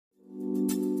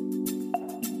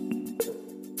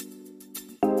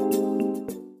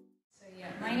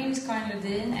Karin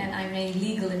Lodin, and I'm a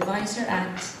legal advisor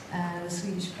at the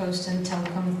Swedish Post and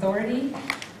Telecom Authority.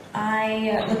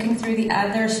 Looking through the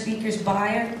other speakers'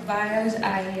 bios,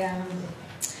 I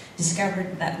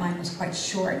discovered that mine was quite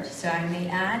short, so I may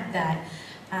add that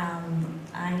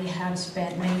I have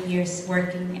spent many years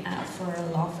working for a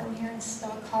law firm here in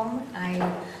Stockholm.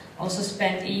 I also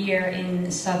spent a year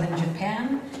in southern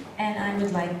Japan, and I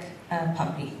would like a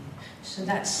puppy. So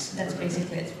that's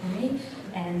basically it for me.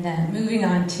 And moving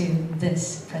on to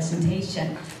this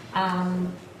presentation.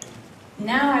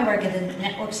 Now I work at the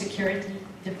Network Security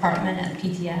Department at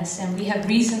PTS, and we have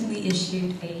recently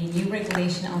issued a new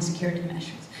regulation on security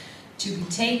measures to be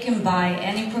taken by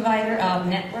any provider of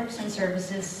networks and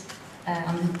services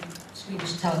on the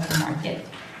Swedish telecom market.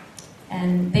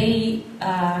 And they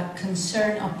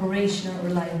concern operational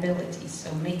reliability,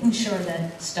 so making sure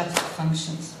that stuff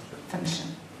function.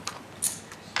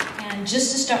 And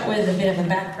just to start with a bit of a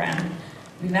background,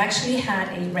 we've actually had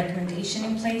a recommendation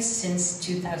in place since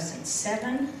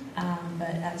 2007,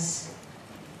 but as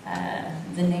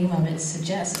the name of it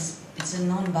suggests, it's a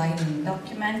non-binding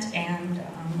document, and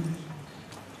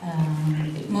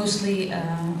it mostly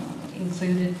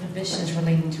included provisions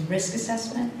relating to risk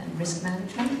assessment and risk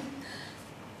management.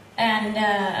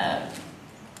 And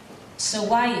so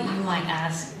why, you might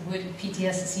ask, would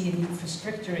PTS see a need for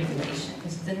stricter regulation?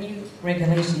 Because the new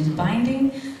regulation is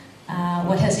binding.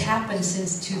 What has happened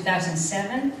since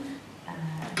 2007?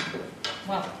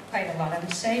 Well, quite a lot, I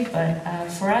would say, but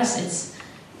for us it's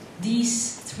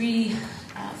these three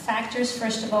factors.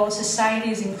 First of all,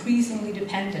 society is increasingly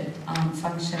dependent on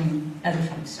functioning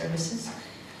electronic services.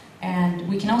 And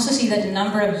we can also see that the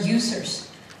number of users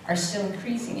are still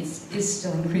increasing, is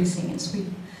still increasing in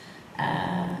Sweden.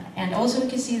 And also we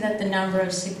can see that the number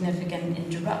of significant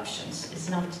interruptions is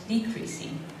not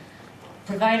decreasing.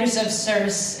 Providers of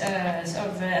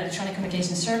electronic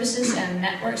communication services and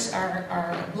networks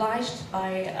are obliged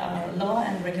by law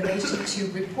and regulation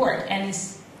to report any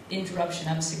interruption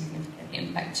of significant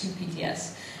impact to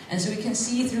PTS. And so we can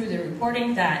see through the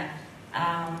reporting that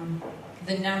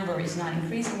the number is not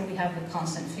increasing. We have a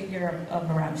constant figure of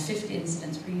around 50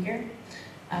 incidents per year,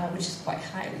 which is quite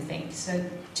high, we think. So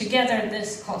together,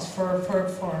 this calls for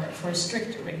a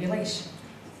stricter regulation.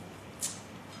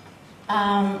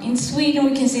 In Sweden,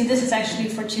 we can see, this is actually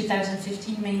for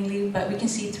 2015 mainly, but we can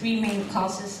see three main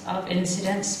causes of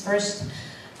incidents. First,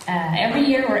 every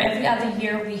year or every other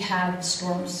year, we have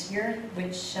storms here,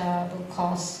 which will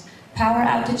cause power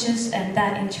outages, and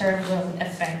that in turn will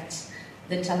affect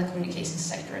the telecommunications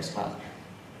sector as well.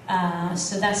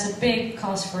 So that's a big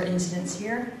cause for incidents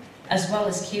here, as well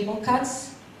as cable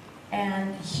cuts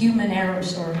and human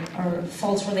errors or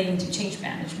faults relating to change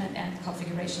management and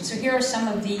configuration. So here are some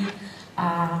of the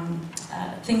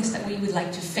things that we would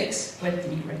like to fix with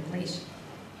the new regulation.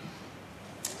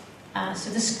 So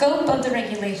the scope of the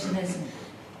regulation is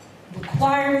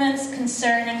requirements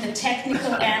concerning the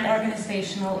technical and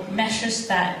organizational measures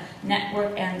that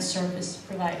network and service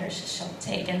providers shall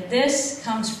take. And this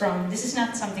is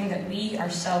not something that we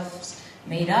ourselves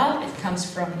made up. It comes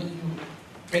from EU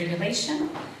regulation,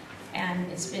 and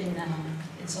it's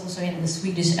also in the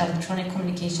Swedish Electronic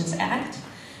Communications Act.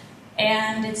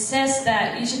 And it says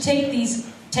that you should take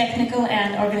these technical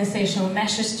and organizational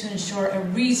measures to ensure a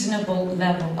reasonable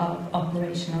level of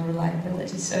operational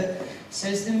reliability. So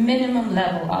it's the minimum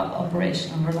level of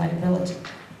operational reliability.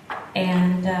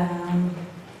 And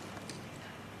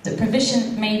the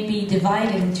provision may be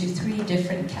divided into three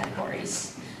different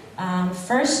categories.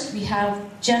 First, we have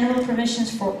general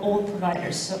provisions for all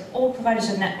providers. So all providers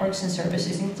of networks and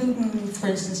services, including, for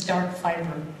instance, dark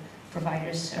fiber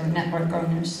providers or network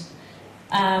owners.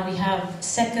 We have,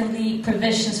 secondly,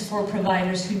 provisions for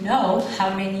providers who know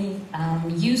how many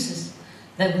uses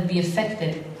that would be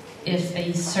affected if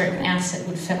a certain asset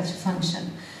would fail to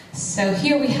function. So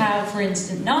here we have, for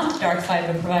instance, not dark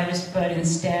fiber providers, but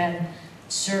instead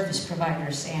service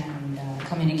providers and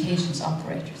communications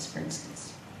operators, for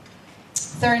instance.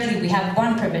 Thirdly, we have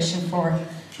one provision for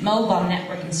mobile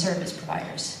network and service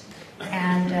providers.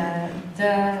 And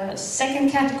the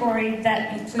second category,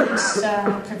 that includes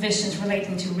provisions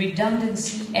relating to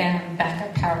redundancy and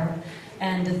backup power.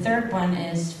 And the third one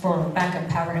is for backup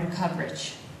power and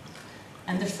coverage.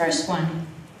 And the first one,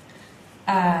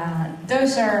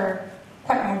 those are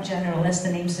quite more general, as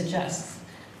the name suggests.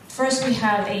 First, we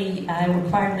have a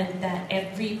requirement that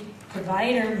every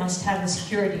provider must have a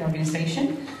security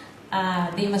organization.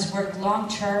 They must work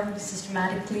long-term,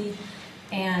 systematically,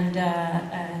 and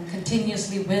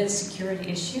continuously with security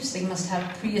issues. They must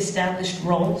have pre-established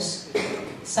roles,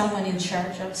 someone in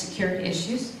charge of security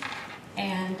issues.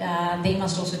 and they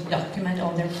must also document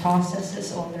all their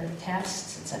processes, all their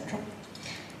tests, etc.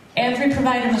 Every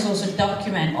provider must also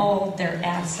document all their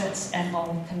assets and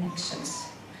all connections,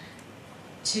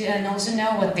 and also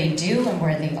know what they do and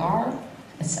where they are,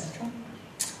 etc.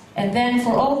 And then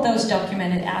for all those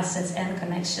documented assets and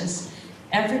connections,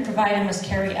 every provider must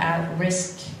carry out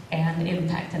risk and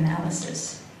impact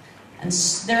analysis. And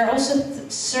there are also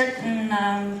certain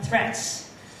threats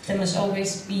that must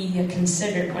always be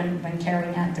considered when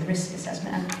carrying out the risk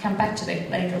assessment. I'll come back to that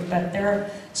later, but there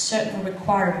are certain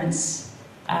requirements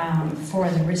for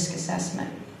the risk assessment.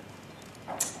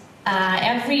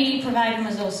 Every provider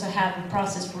must also have a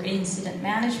process for incident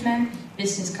management,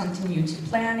 business continuity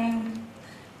planning,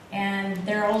 and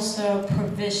there are also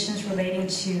provisions relating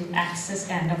to access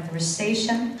and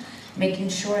authorization, making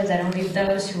sure that only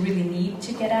those who really need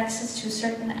to get access to a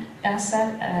certain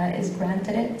asset is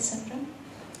granted it, etc.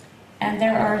 And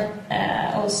there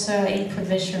are also a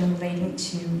provision relating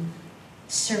to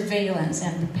surveillance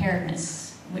and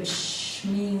preparedness, which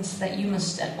means that you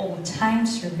must at all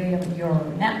times surveil your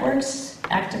networks,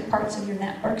 active parts of your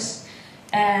networks,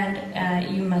 and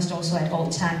you must also at all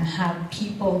times have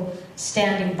people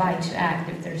standing by to act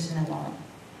if there's an alarm.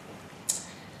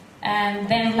 And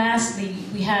then lastly,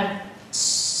 we have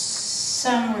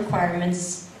some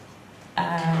requirements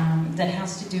that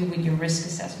has to do with your risk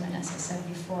assessment, as I said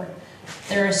before.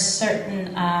 There are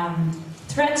certain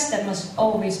threats that must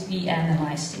always be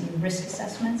analyzed in your risk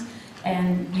assessments,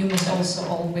 and you must also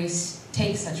always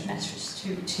take such measures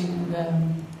to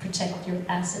protect your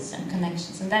assets and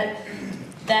connections. And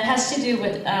that has to do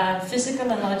with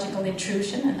physical and logical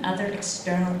intrusion and other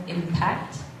external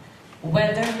impact,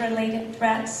 weather-related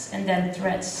threats, and then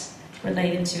threats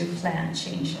related to plan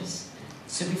changes.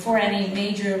 So before any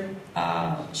major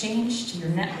change to your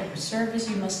network or service,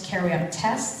 you must carry out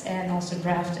tests and also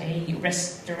draft a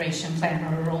restoration plan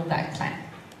or a rollback plan.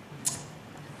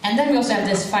 And then we also have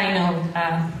this final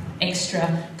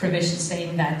extra provision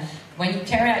saying that when you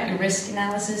carry out your risk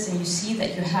analysis and you see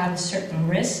that you have a certain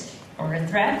risk or a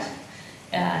threat,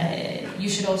 you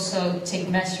should also take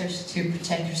measures to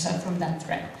protect yourself from that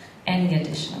threat, any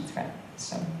additional threat.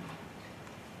 So,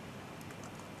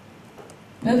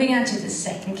 moving on to the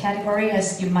second category,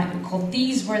 as you might recall,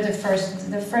 these were the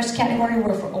first category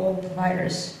were for all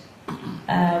providers.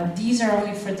 These are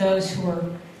only for those who are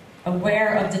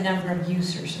aware of the number of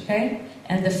users, okay?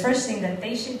 And the first thing that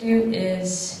they should do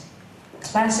is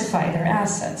classify their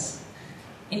assets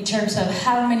in terms of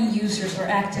how many users or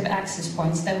active access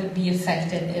points that would be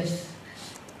affected if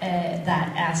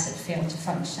that asset failed to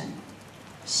function.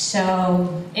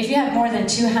 So if you have more than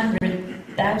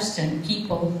 200,000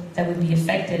 people that would be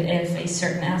affected if a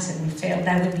certain asset would fail,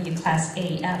 that would be a Class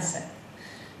A asset.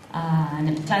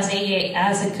 And a Class A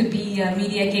asset could be a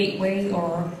media gateway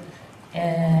or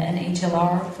an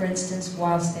HLR, for instance,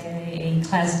 whilst a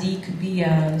Class D could be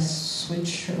a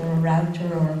switch or a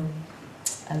router or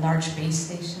a large base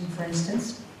station, for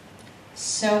instance.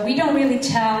 So we don't really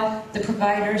tell the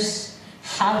providers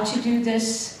how to do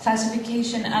this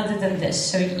classification other than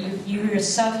this. So you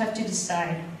yourself have to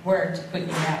decide where to put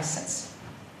your assets.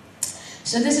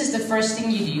 So this is the first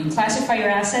thing you do. You classify your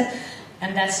asset,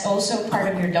 and that's also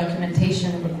part of your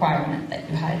documentation requirement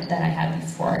that I had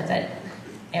before, that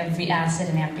every asset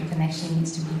and every connection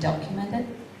needs to be documented.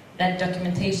 That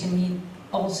documentation needs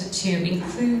also to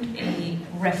include a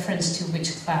reference to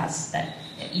which class that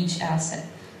each asset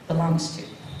belongs to.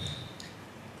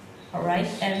 All right,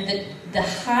 and the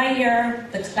higher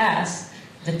the class,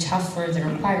 the tougher the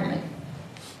requirement.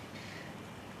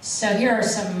 So here are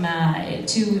some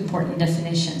two important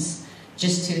definitions,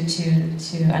 just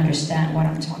to understand what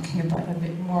I'm talking about a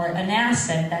bit more. An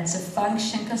asset, that's a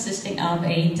function consisting of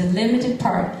a delimited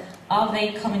part of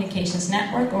a communications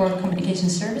network or communication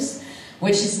service,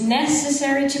 which is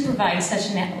necessary to provide such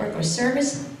a network or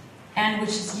service, and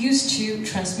which is used to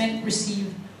transmit,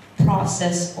 receive,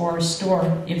 process, or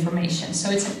store information. So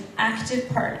it's an active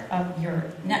part of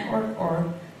your network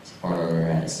or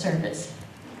service.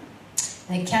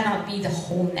 And it cannot be the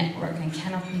whole network, and it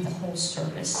cannot be the whole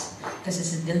service, because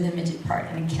it's a delimited part.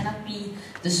 And it cannot be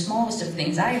the smallest of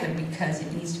things either, because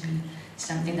it needs to be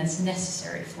something that's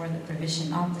necessary for the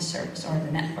provision of the service or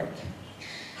the network.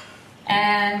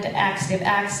 And active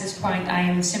access point, I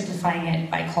am simplifying it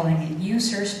by calling it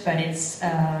users, but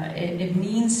it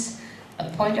means a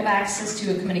point of access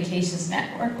to a communications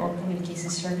network or communication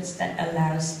service that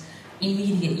allows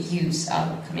immediate use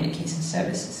of communication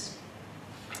services.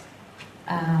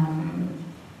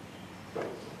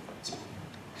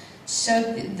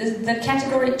 So the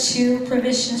category 2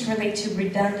 provisions relate to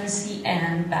redundancy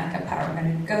and backup power. I'm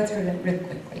going to go through that real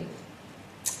quickly.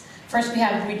 First, we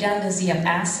have redundancy of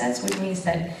assets, which means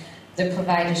that the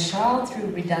provider shall, through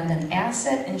redundant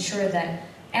asset, ensure that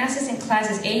assets in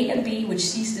classes A and B which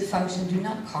cease to function do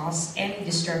not cause any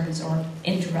disturbance or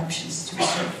interruptions to the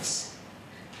service.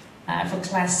 For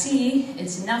class C,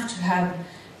 it's enough to have,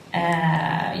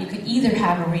 you could either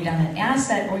have a redundant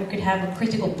asset or you could have a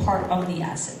critical part of the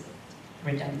asset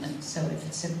redundant. So if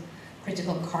it's a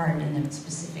critical card in a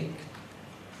specific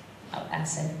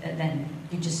asset, then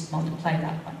you just multiply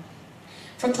that one.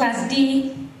 For class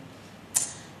D,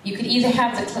 you could either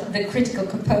have the critical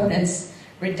components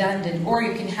redundant, or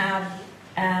you can have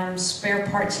spare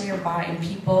parts nearby and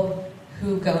people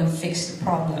who go and fix the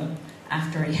problem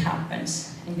after it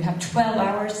happens. And you have 12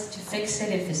 hours to fix it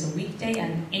if it's a weekday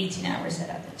and 18 hours at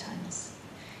other times.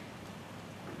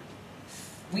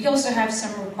 We also have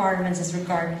some requirements as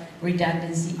regard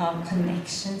redundancy of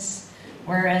connections,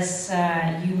 whereas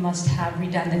you must have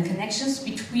redundant connections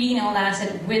between all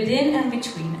assets within and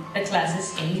between the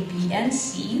classes A, B, and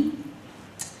C.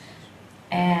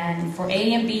 And for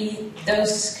A and B,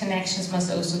 those connections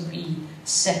must also be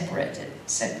separated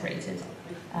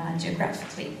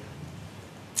geographically.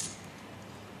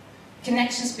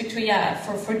 Connections between,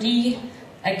 for D,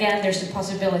 again, there's a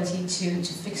possibility to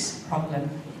fix the problem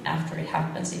after it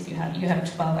happens. If you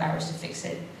have 12 hours to fix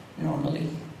it normally,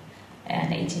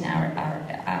 and 18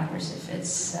 hours if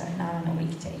it's not on a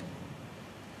weekday.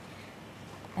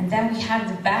 And then we have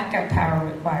the backup power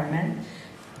requirement,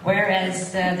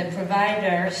 whereas the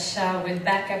provider shall, with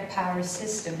backup power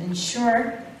system,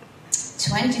 ensure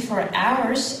 24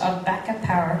 hours of backup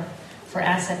power for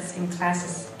assets in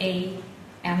classes A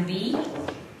and B,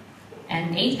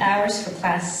 and 8 hours for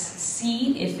class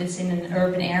C if it's in an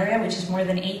urban area, which is more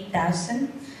than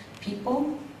 8,000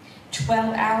 people,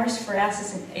 12 hours for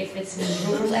assets if it's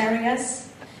in rural areas,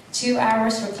 2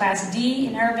 hours for class D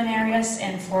in urban areas,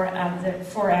 and 4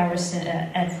 hours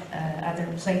at other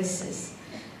places.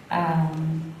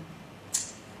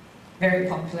 Very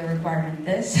popular requirement,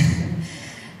 this.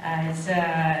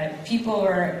 People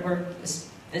or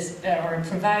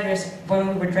providers, when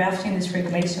we were drafting this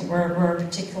regulation, were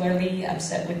particularly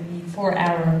upset with the 4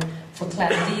 hour for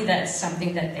class D. That's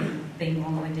something that they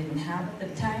normally didn't have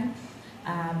at the time.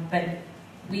 But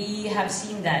we have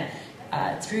seen that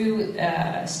through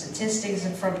statistics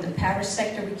from the power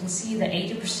sector, we can see that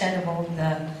 80% of all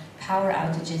the power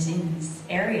outages in these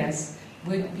areas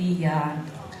would be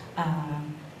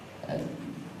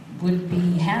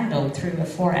handled through a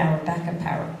 4 hour backup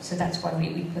power. So that's why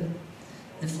we put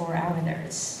the 4 hour there.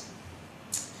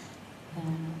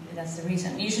 That's the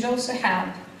reason. You should also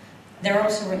have, there are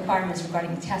also requirements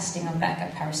regarding testing of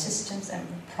backup power systems and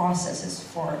processes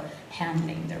for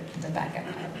handling the backup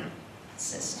power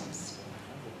systems.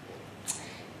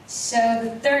 So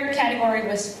the third category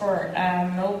was for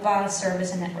mobile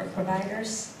service and network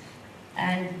providers,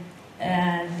 and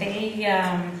they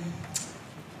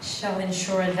shall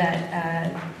ensure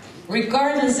that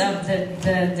regardless of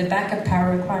the backup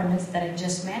power requirements that I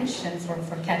just mentioned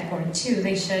for category 2,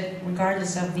 they should,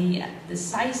 regardless of the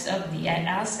size of the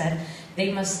asset,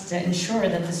 they must ensure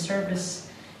that the service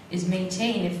is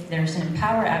maintained if there's a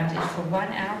power outage for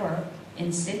 1 hour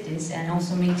in cities, and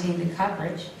also maintain the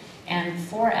coverage, and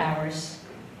 4 hours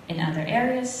in other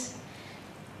areas.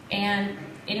 And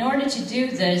in order to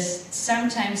do this,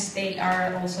 sometimes they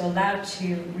are also allowed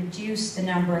to reduce the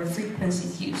number of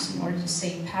frequencies used in order to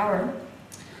save power.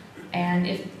 And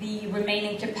if the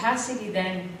remaining capacity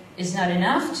then is not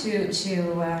enough to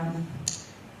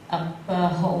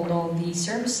uphold all these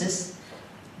services,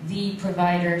 the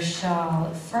provider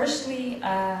shall firstly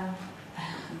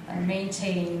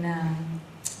maintain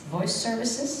voice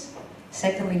services,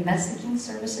 secondly messaging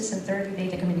services, and thirdly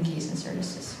data communication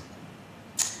services.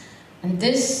 And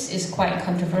this is quite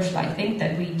controversial. I think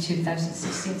that we,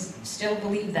 2016, still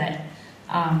believe that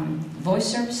voice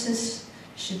services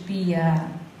should be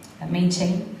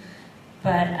maintained.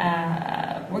 But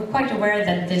we're quite aware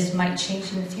that this might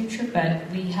change in the future, but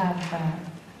we have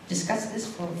discussed this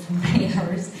for many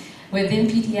hours within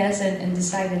PTS and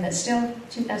decided that still,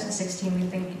 2016, we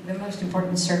think the most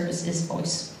important service is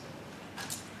voice.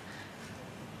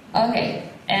 Okay.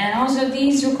 And also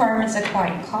these requirements are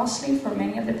quite costly for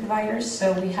many of the providers,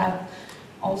 so we have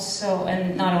also,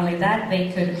 and not only that,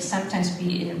 they could sometimes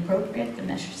be inappropriate, the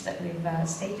measures that we've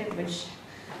stated, which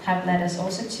have led us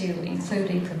also to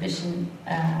include a provision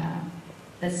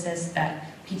that says that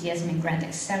PTS may grant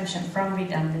exemption from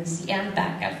redundancy and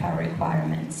backup power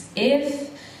requirements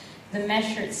if the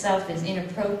measure itself is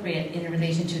inappropriate in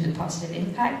relation to the positive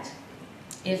impact,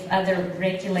 if other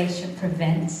regulation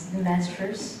prevents the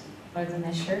measures or the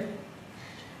measure,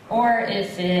 or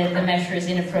if the measure is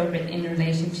inappropriate in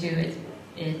relation to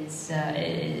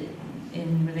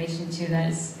in relation to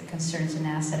that it concerns an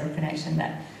asset or connection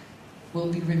that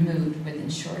will be removed within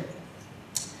short.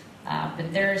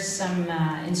 But there are some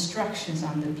instructions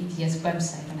on the PTS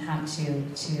website on how to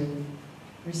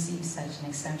receive such an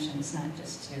exemption. It's not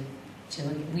just to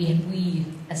look at. We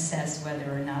assess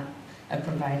whether or not a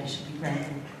provider should be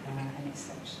granted an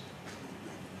exemption.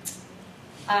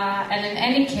 And in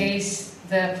any case,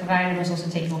 the provider must also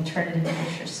take alternative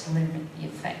measures to limit the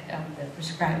effect of the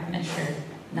prescribed measure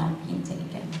not being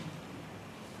taken.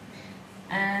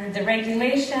 And the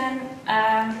regulation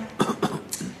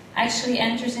actually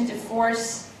enters into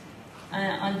force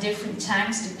on different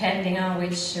times depending on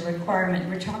which requirement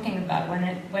we're talking about.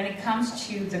 When it comes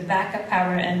to the backup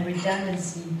power and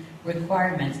redundancy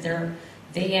requirements,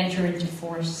 they enter into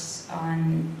force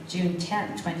on June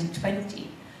 10, 2020,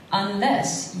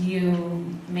 unless you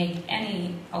make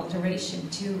any alteration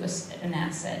to an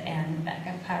asset and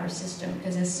backup power system.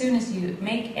 Because as soon as you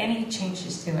make any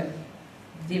changes to it,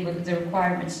 the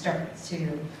requirements start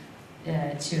to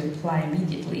apply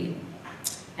immediately.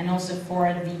 And also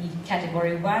for the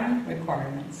Category 1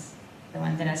 requirements, the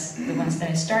ones that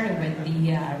I started with,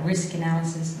 the risk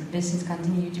analysis, the business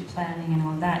continuity planning and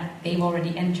all that, they've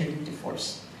already entered into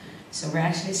force. So we're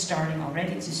actually starting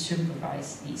already to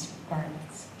supervise these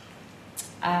requirements.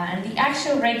 And the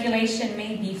actual regulation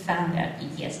may be found at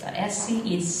pts.se.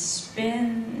 It's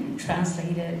been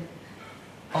translated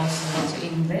also into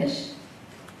English.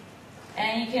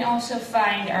 And you can also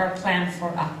find our plan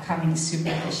for upcoming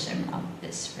supervision of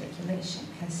this regulation,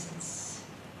 because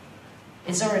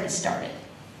it's already started.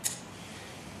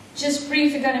 Just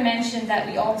briefly going to mention that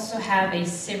we also have a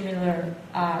similar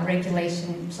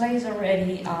regulation in place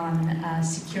already on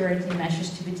security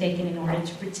measures to be taken in order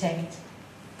to protect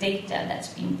data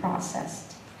that's being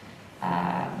processed.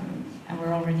 And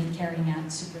we're already carrying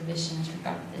out supervision as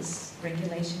regards this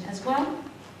regulation as well.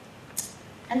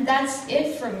 And that's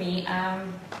it for me. Are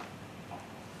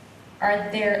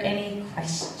there any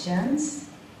questions?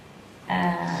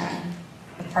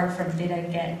 Apart from, did I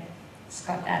get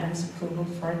Scott Adams' approval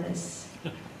for this?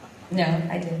 No,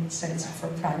 I didn't, so it's for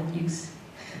private use.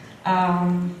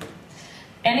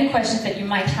 Any questions that you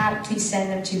might have, please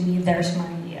send them to me. There's my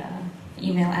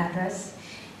email address.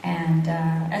 And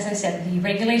as I said, the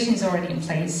regulation is already in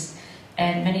place,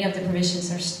 and many of the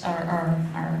provisions are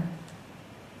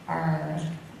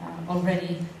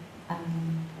already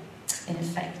in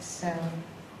effect. So,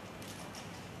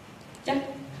 yeah,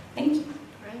 thank you.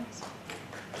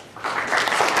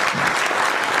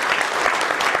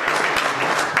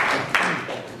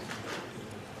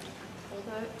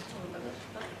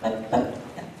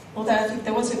 Although I think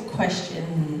there was a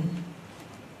question.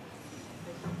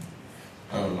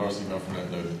 Lars from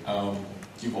Netnod.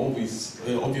 You've always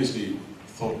obviously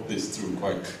thought this through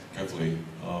quite carefully.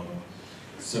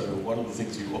 So one of the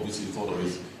things you obviously thought of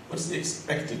is, what's the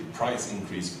expected price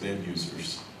increase for the end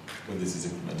users when this is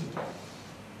implemented?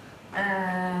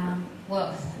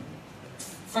 Well,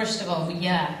 first of all,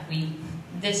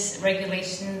 this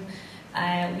regulation,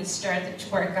 we started to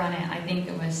work on it, I think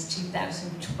it was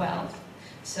 2012.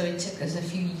 So it took us a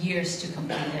few years to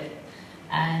complete it.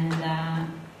 And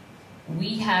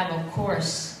we have, of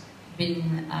course,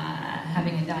 been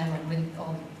having a dialogue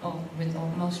with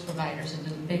most providers,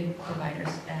 the big providers,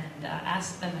 and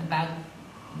asked them about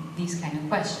these kind of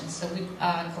questions. So we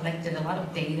collected a lot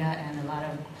of data and a lot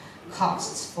of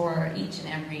costs for each and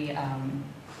every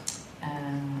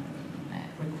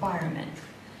requirement.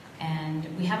 And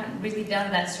we haven't really done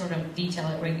that sort of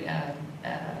detailed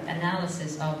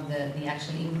analysis of the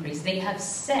actual increase. They have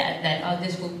said that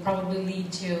this will probably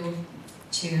lead to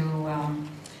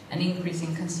an increase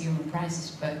in consumer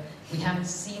prices, but we haven't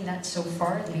seen that so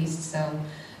far, at least. So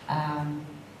I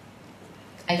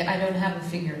don't have a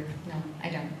figure. No, I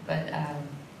don't. But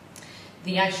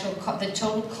the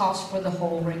total cost for the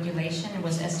whole regulation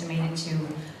was estimated to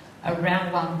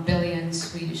around 1 billion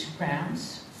Swedish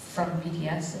crowns from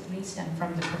PTS, at least, and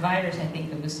from the providers, I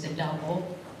think it was the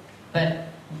double. But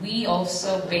we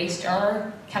also based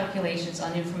our calculations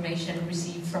on information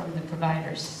received from the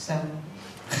providers. So.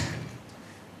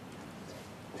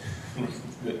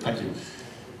 Thank you.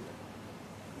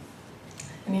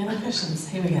 Any other questions?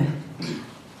 Here we go.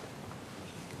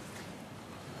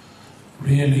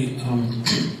 Really,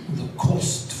 the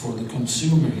cost for the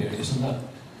consumer here, isn't that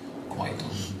quite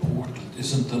unimportant?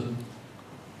 Isn't that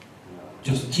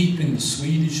just keeping the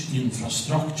Swedish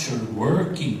infrastructure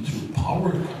working through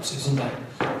power cuts, isn't that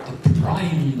the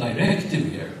prime directive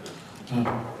here?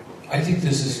 I think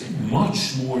this is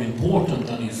much more important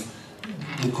than if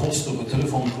the cost of a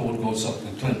telephone call goes up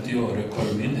to 20 euro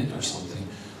per minute or something.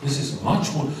 This is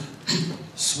much more.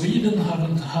 Sweden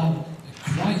haven't had a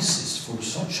crisis for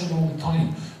such a long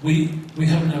time. We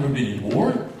have never been in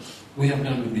war. We have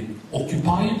never been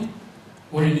occupied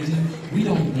or anything. We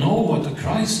don't know what a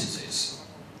crisis is.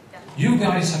 You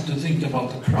guys have to think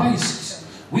about the crisis.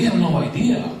 We have no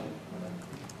idea.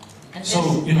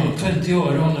 So, 20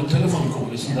 euro on a telephone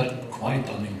call, isn't that quite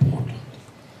unimportant?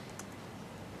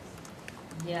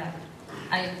 Yeah,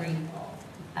 I agree.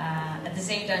 At the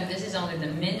same time, this is only the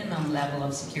minimum level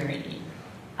of security,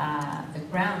 the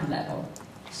ground level.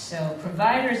 So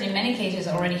providers in many cases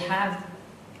already have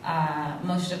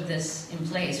most of this in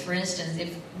place. For instance,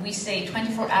 if we say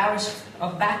 24 hours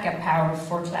of backup power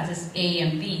for classes A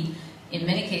and B, in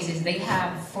many cases they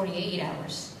have 48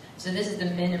 hours. So this is the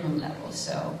minimum level.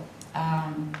 So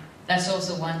that's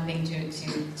also one thing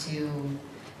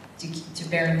to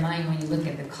bear in mind when you look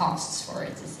at the costs for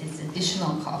it. It's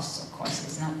additional costs, of course.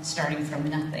 It's not starting from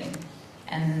nothing.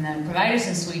 And providers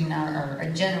in Sweden are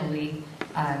generally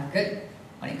good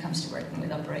when it comes to working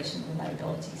with operational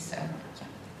reliability. So,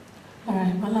 All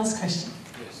right, one last question.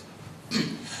 Yes.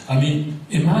 I mean,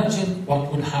 imagine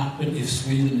what would happen if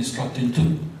Sweden is cut in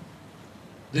two.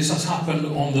 This has happened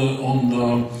on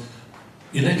the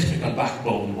electrical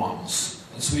backbone once.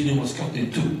 Sweden was cut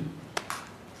in two,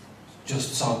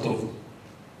 just south of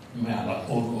Mälar,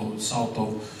 or south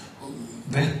of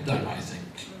Vättern, I think.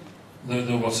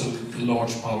 There was a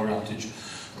large power outage.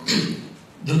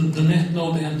 The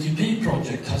Netnod NTP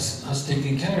project has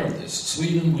taken care of this.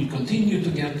 Sweden will continue to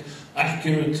get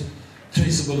accurate,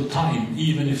 traceable time,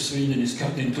 even if Sweden is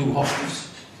cut in two halves.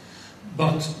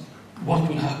 But what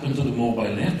will happen to the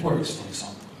mobile networks, for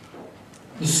example?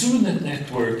 The SUNET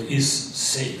network is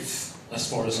safe, as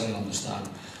far as I understand.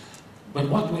 But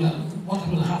what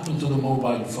will happen to the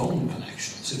mobile phone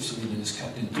connections if Sweden is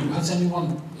cut in two? Has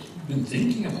anyone been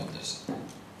thinking about this?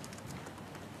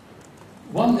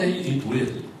 One day it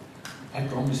will, I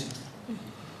promise you.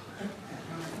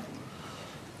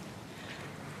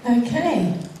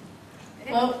 Okay.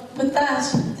 Well, with that,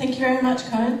 thank you very much,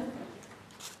 Karin.